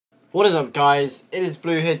What is up, guys? It is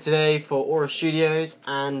Blue here today for Aura Studios,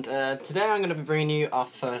 and today I'm going to be bringing you our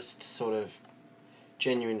first sort of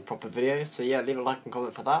genuine proper video. So yeah, leave a like and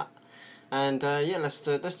comment for that. And yeah, let's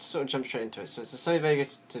sort of jump straight into it. So it's a Sony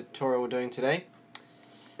Vegas tutorial we're doing today.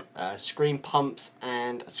 Screen pumps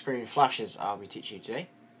and screen flashes I'll be teaching you today.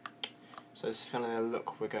 So this is kind of the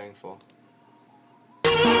look we're going for.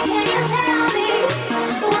 Can you tell me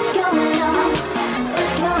what's going on?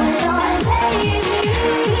 What's going on, baby?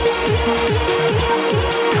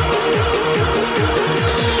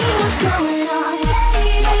 What's going on,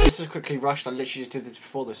 baby? Now, this was quickly rushed. I literally just did this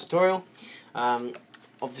before the tutorial.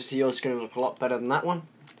 Obviously yours is going to look a lot better than that one.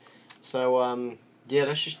 So yeah,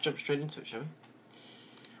 let's just jump straight into it, shall we?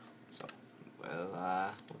 So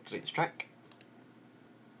we'll delete this track.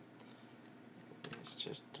 Let's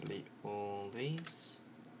just delete all these.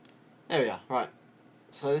 There we are. Right.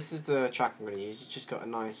 So this is the track I'm going to use. It's just got a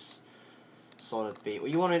nice, solid beat.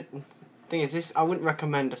 What you want to thing is this. I wouldn't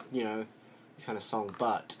recommend this kind of song,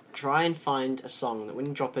 but try and find a song that when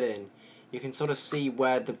you drop it in, you can sort of see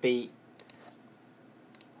where the beat.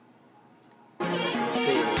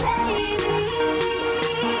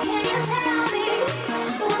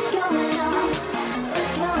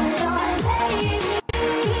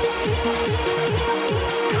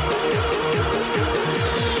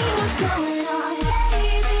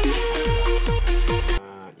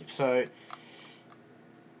 So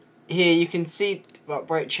here you can see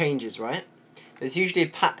where it changes, right? There's usually a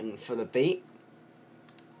pattern for the beat.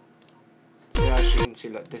 So as you can see,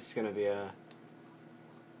 look, this is going to be a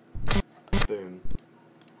boom.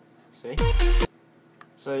 See?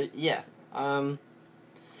 So yeah,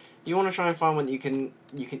 you want to try and find one that you can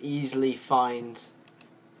easily find.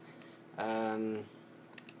 You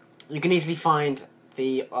can easily find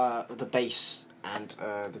the bass and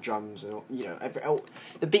the drums and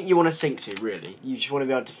the beat you want to sync to. Really, you just want to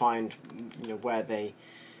be able to find where they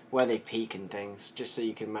peak and things, just so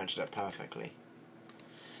you can match it up perfectly.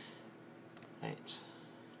 Right.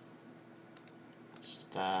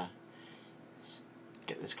 Let's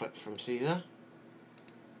get this clip from Caesar.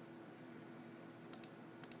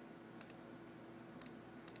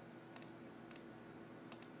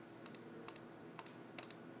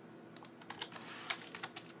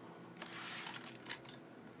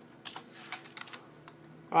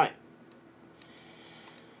 Right.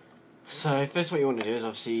 So first, what you want to do is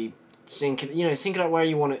obviously sync it. Sync it up where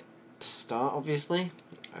you want it to start. Obviously,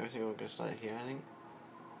 I think I'm gonna start here. I think.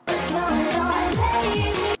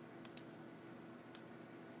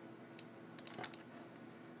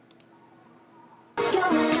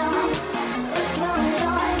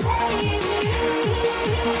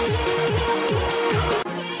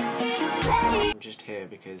 I'm just here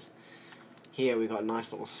because here we got a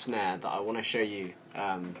nice little snare that I want to show you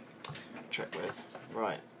a trick with.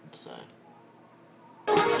 Right, so.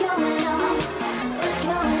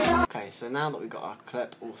 Okay, so now that we've got our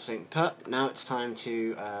clip all synced up, now it's time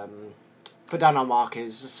to put down our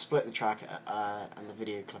markers, split the track and the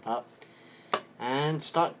video clip up, and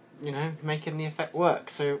start, making the effect work.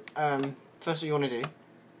 So first, what you want to do,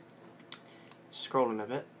 scroll in a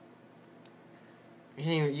bit.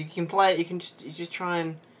 You can play it. You just try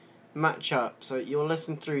and match up. So you'll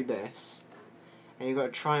listen through this, and you've got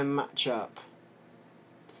to try and match up.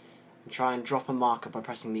 And try and drop a marker by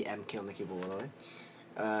pressing the M key on the keyboard.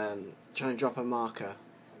 Try and drop a marker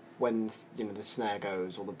when the snare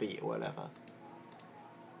goes or the beat or whatever.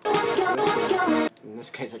 So in this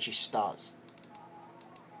case, actually starts.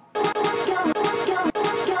 Starts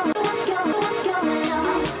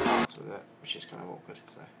with it, which is kind of awkward.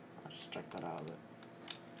 So I'll just drag that out of it.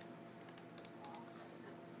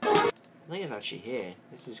 I think it's actually here.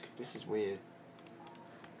 This is weird.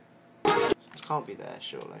 It can't be there,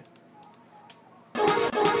 surely.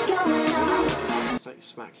 It's like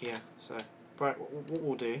smack here. So right, what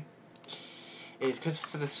we'll do is, because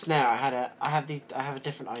for the snare I have a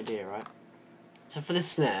different idea, right? So for the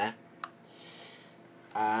snare,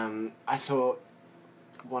 I thought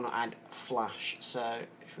why not add flash. So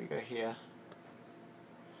if we go here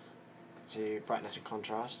to brightness and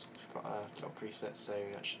contrast, I've got a little preset. So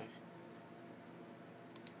actually.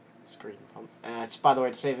 Screen pump. By the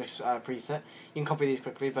way, to save a preset, you can copy these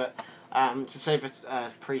quickly, but to save a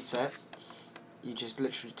preset, you just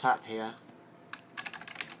literally tap here,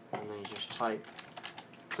 and then you just click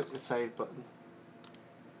the save button,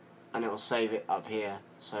 and it will save it up here,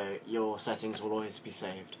 so your settings will always be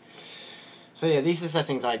saved. So yeah, these are the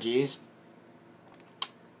settings I'd use.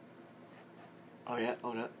 Oh yeah,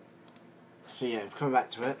 hold up. So yeah, coming back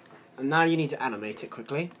to it, and now you need to animate it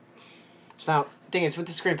quickly. So now, thing is, with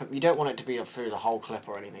the screen pump, you don't want it to be through the whole clip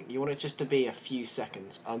or anything. You want it just to be a few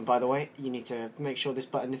seconds. By the way, you need to make sure this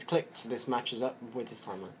button is clicked so this matches up with this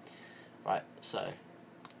timer. Right, so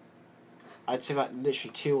I'd say about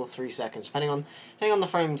literally 2 or 3 seconds, depending on the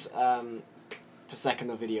frames per second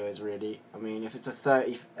the video is really. I mean, if it's a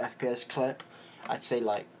 30 FPS clip, I'd say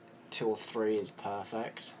like 2 or 3 is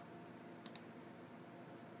perfect.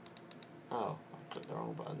 Oh, I clicked the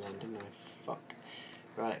wrong button then, didn't I? Fuck.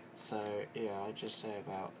 Right, so yeah, I'd just say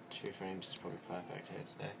about 2 frames is probably perfect here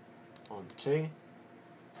today. 1, 2.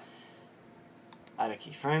 Add a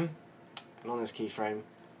keyframe, and on this keyframe,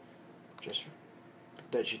 just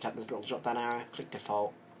literally tap this little drop down arrow, click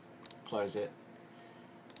default, close it,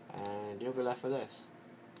 and you'll be left with this.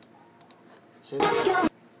 See that?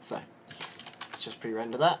 So, let's just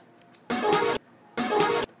pre-render that.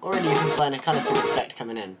 Already you can kind of see the effect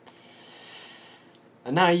coming in.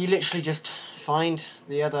 And now you literally just find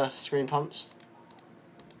the other screen pumps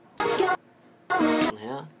on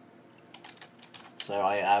here. So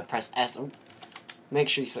I press S. Oh, make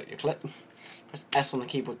sure you select your clip. Press S on the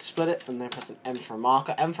keyboard to split it, and then press an M for a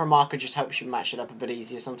marker. M for a marker just helps you match it up a bit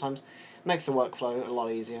easier sometimes. Makes the workflow a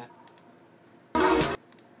lot easier. I'll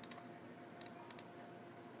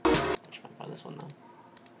try and find this one now.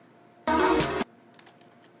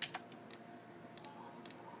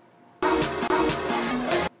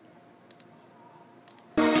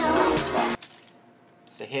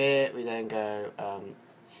 So here we then go,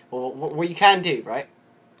 well, what you can do, right,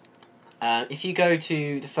 if you go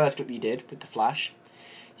to the first clip you did with the flash,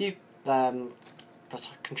 you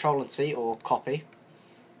press Control and C or copy,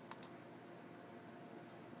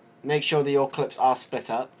 make sure that your clips are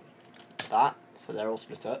split up, so they're all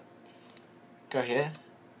split up, go here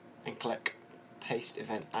and click Paste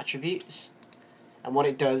Event Attributes, and what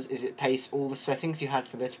it does is it pastes all the settings you had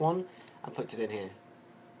for this one and puts it in here.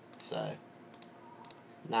 So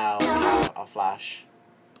now I'll flash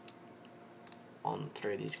on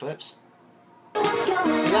 3 of these clips. See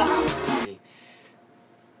that? Easy.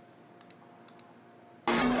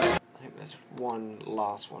 I think there's one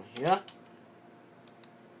last one here.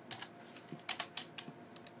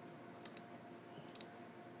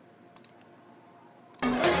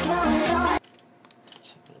 Let's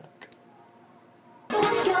have a look.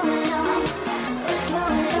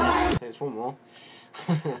 Yeah, there's one more.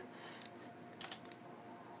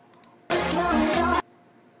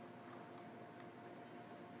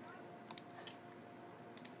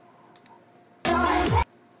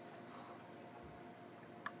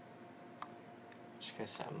 Just gonna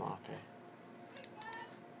set a marker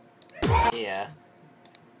here.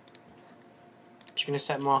 Just gonna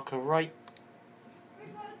set a marker right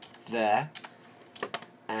there,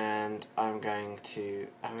 and I'm going to.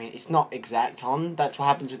 I mean, it's not exact on. That's what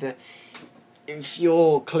happens with the. If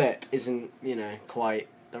your clip isn't, you know, quite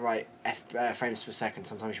the right frames per second,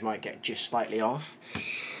 sometimes you might get just slightly off.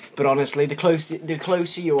 But honestly, the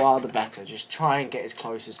closer you are, the better. Just try and get as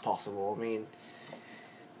close as possible. I mean,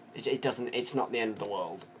 it's not the end of the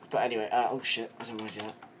world. But anyway, oh shit, I don't want to do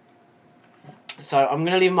that. So I'm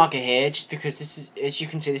gonna leave a marker here, just because this is, as you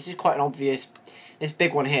can see, this is quite an obvious. This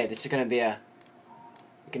big one here, this is gonna be a.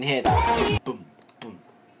 You can hear that. It's boom, boom.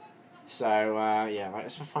 So yeah, right.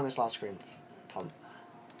 Let's find this last screen pump.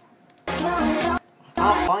 I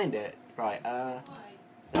can't find it. Right. Come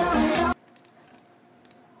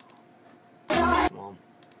on.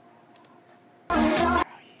 I'm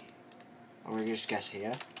gonna just guess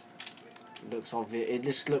here. It looks obvious. It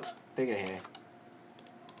just looks bigger here.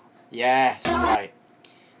 Yes, right.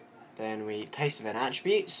 Then we paste event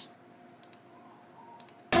attributes.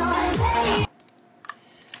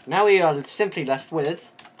 Now we are simply left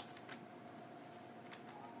with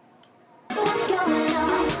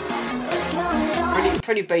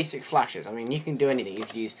pretty basic flashes. I mean, you can do anything. You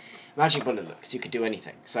could use magic bullet looks. You could do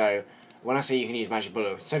anything. So when I say you can use magic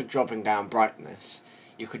bullet looks, instead of dropping down brightness,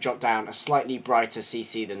 you could drop down a slightly brighter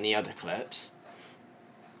CC than the other clips.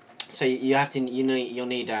 So you have to, you'll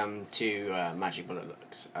need 2 magic bullet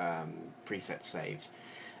looks presets saved,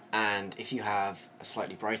 and if you have a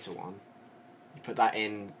slightly brighter one, you put that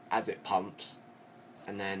in as it pumps,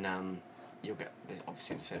 and then you'll get this,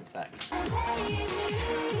 obviously the same effects.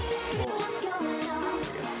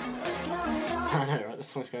 I know, right? The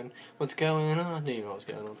song's going. What's going on? I knew you know what's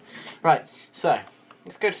going on. Right, so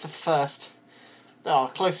let's go to the first.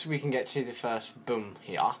 Closest we can get to the first boom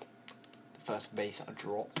here. First bass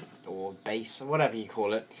drop, or bass, or whatever you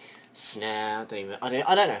call it, snare. I don't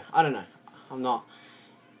know.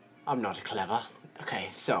 I'm not clever. Okay,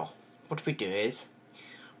 so what we do is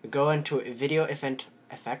we go into video event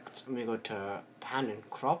effects, and we go to pan and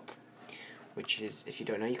crop. which is, if you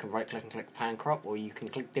don't know, you can right click and click pan crop, or you can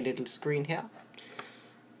click the little screen here,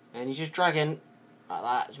 and you just drag in like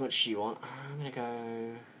that as much as you want. I'm going to go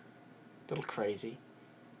a little crazy.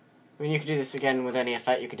 I mean, you could do this again with any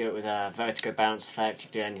effect. You could do it with a vertigo bounce effect. You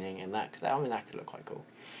could do anything in that. I mean, that could look quite cool.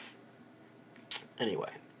 Anyway,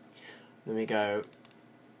 then we go.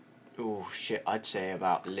 Oh shit! I'd say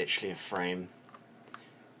about literally a frame,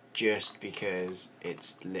 just because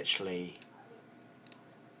it's literally.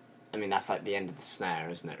 I mean, that's like the end of the snare,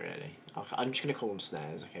 isn't it? Really. I'm just gonna call them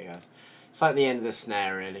snares, okay, guys. It's like the end of the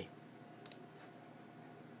snare, really.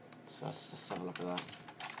 So let's just have a look at that.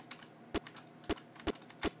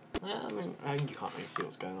 Yeah, I mean, you can't really see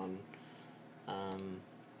what's going on.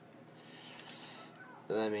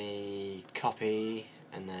 Let me copy,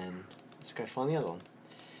 and then let's go find the other one.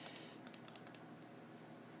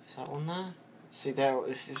 Is that one there? See, there.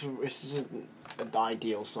 This is an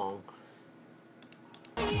ideal song.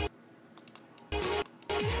 Okay,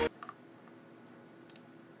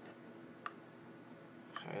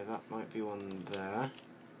 that might be one there.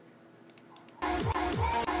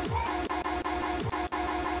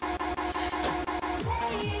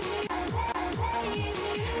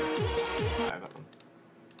 I got them.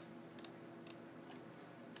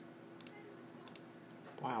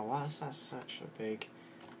 Wow, why is that such a big...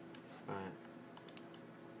 Right.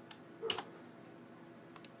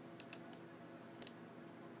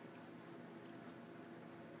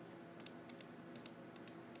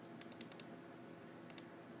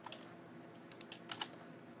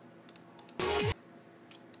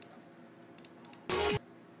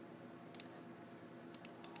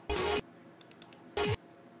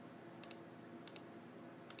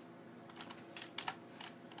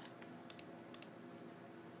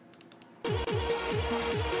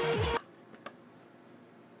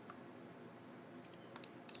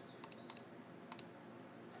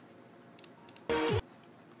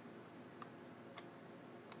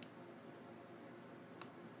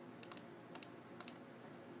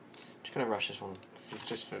 I'm just gonna rush this one,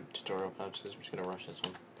 just for tutorial purposes. I'm just gonna rush this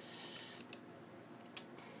one.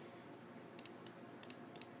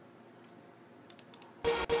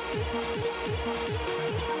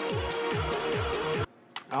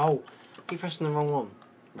 Oh, keep pressing the wrong one.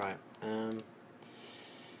 Right.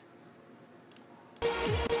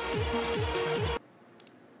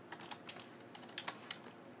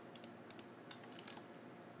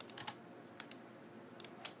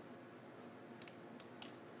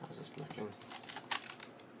 How's this looking?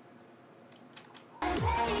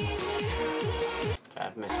 Okay,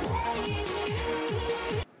 I've missed one.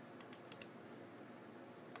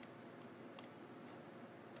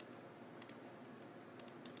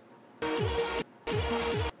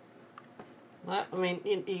 Well, I mean,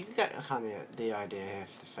 you get kind of the idea here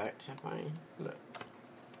for the effect. I mean, look.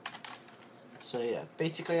 So yeah,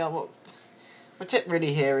 basically, my tip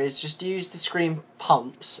really here is just use the screen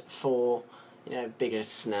pumps for, you know, bigger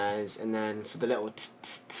snares, and then for the little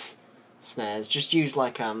snares, just use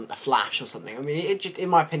like a flash or something. I mean, it just, in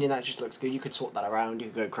my opinion, that just looks good. You could sort that around. You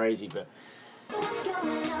could go crazy, but.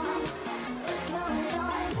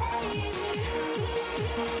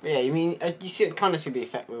 Yeah, I mean, you kind of see the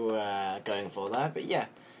effect we were going for there, but yeah.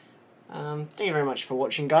 Thank you very much for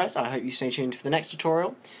watching, guys. I hope you stay tuned for the next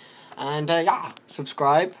tutorial. And yeah,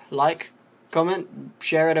 subscribe, like, comment,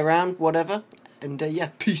 share it around, whatever. And yeah,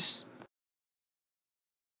 peace.